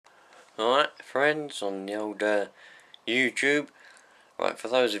Alright friends, on the old YouTube. Right, for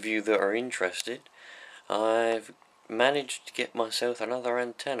those of you that are interested, I've managed to get myself another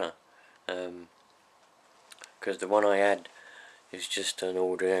antenna, because the one I had is just an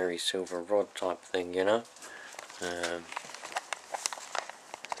ordinary silver rod type thing, you know.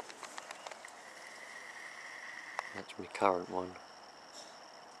 That's my current one.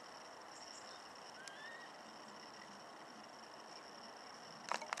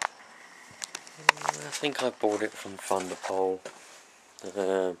 I think I bought it from Thunderpole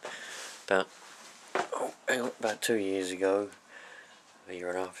about 2 years ago, a year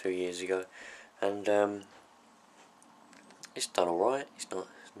and a half, 2 years ago, and it's done alright. It's not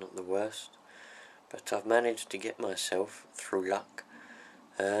the worst, but I've managed to get myself, through luck,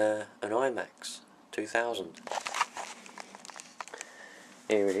 an iMax 2000.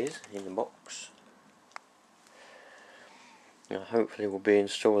 Here it is in the box. Now hopefully we'll be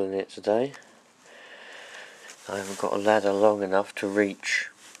installing it today. I haven't got a ladder long enough to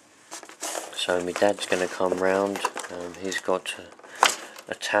reach, so my dad's going to come round. He's got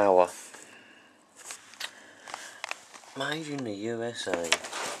a tower made in the USA.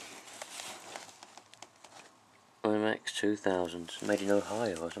 iMax 2000, made in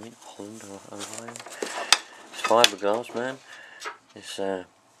Ohio or something, Holland or Ohio. It's fiberglass, man. It's a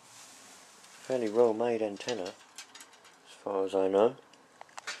fairly well made antenna, as far as I know.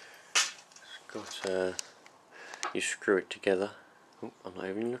 It's got you screw it together. Oh, I'm not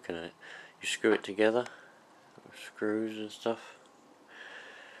even looking at it. You screw it together with screws and stuff.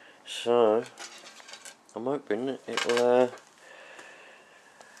 So I'm hoping that it'll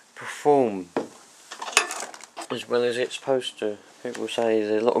perform as well as it's supposed to. People say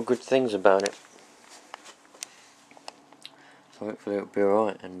there's a lot of good things about it, so hopefully it'll be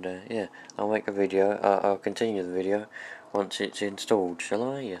alright. And yeah, I'll make a video. I'll continue the video once it's installed.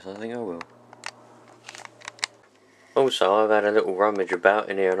 Shall I? Yes, I think I will. Also, I've had a little rummage about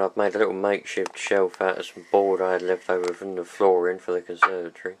in here, and I've made a little makeshift shelf out of some board I had left over from the flooring for the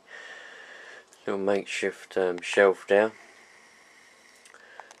conservatory. Little makeshift shelf there.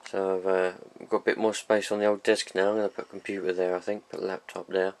 So I've got a bit more space on the old desk now. I'm going to put a computer there, I think, put a laptop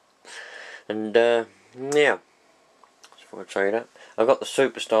there. And yeah, just thought I'd show you that. I've got the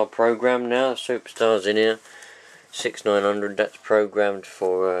Superstar program now. The Superstar's in here, 6900, that's programmed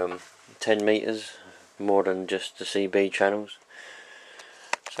for 10 meters, more than just the CB channels.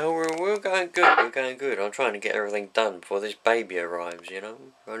 So we're going good, we're going good. I'm trying to get everything done before this baby arrives, you know.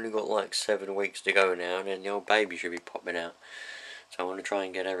 We've only got like 7 weeks to go now, and then the old baby should be popping out. So I want to try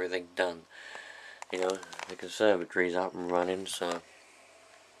and get everything done. You know, the conservatory's up and running, so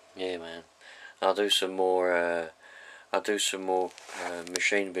yeah, man. I'll do some more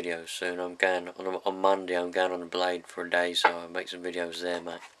machine videos soon. I'm going on Monday. I'm going on the blade for a day, so I'll make some videos there,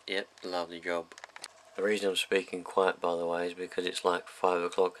 mate. Yep, lovely job. The reason I'm speaking quiet, by the way, is because it's like 5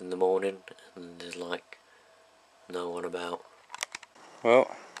 o'clock in the morning and there's like no one about.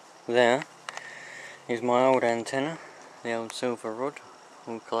 Well, there is my old antenna, the old silver rod,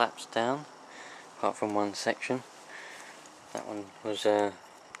 all collapsed down, apart from one section. That one was a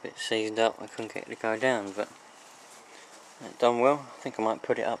bit seized up, I couldn't get it to go down, but it done well. I think I might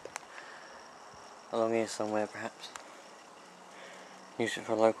put it up along here somewhere, perhaps. Use it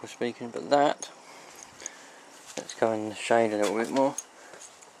for local speaking, but let's go in the shade a little bit more.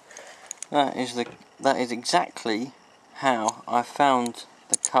 That is exactly how I found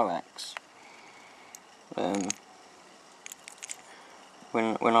the coax.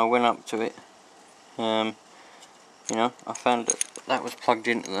 When I went up to it, you know, I found that was plugged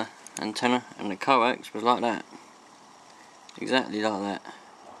into the antenna, and the coax was like that, exactly like that.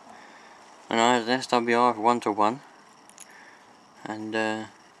 And I had an SWR 1-to-1, and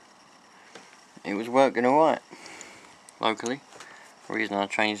it was working alright locally. The reason I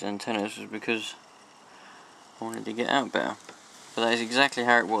changed the antennas was because I wanted to get out better. But that is exactly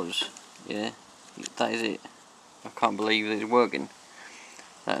how it was. Yeah, that is it. I can't believe that it's working.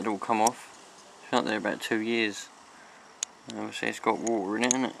 That had all come off. It's been up there about 2 years. And obviously it's got water in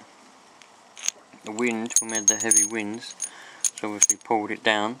it, hasn't it? The wind, when we had the heavy winds, so obviously pulled it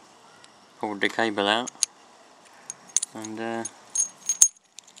down, pulled the cable out, and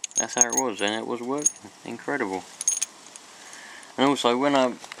that's how it was, and it was working. Incredible. And also, when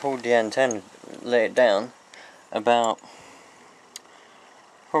I pulled the antenna, let it down, about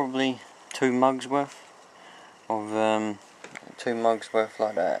probably 2 mugs worth of 2 mugs worth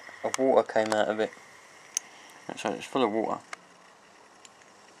like that of water came out of it. So it's full of water.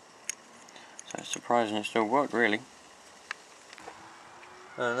 So it's surprising it still worked, really.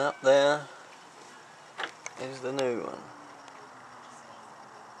 And up there is the new one.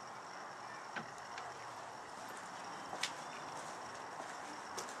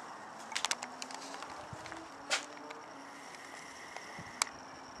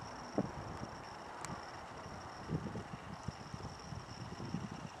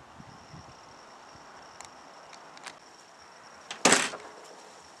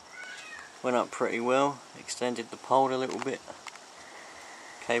 Went up pretty well, extended the pole a little bit,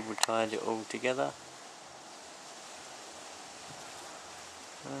 cable tied it all together,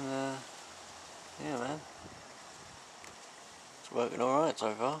 and yeah man, it's working alright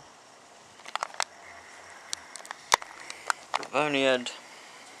so far. I've only had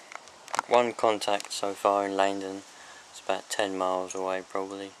one contact so far in Langdon. It's about 10 miles away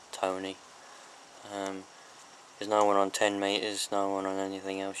probably, Tony. There's no one on 10 metres, no one on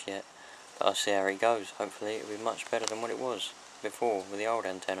anything else yet. But I'll see how it goes. Hopefully it'll be much better than what it was before with the old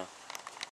antenna.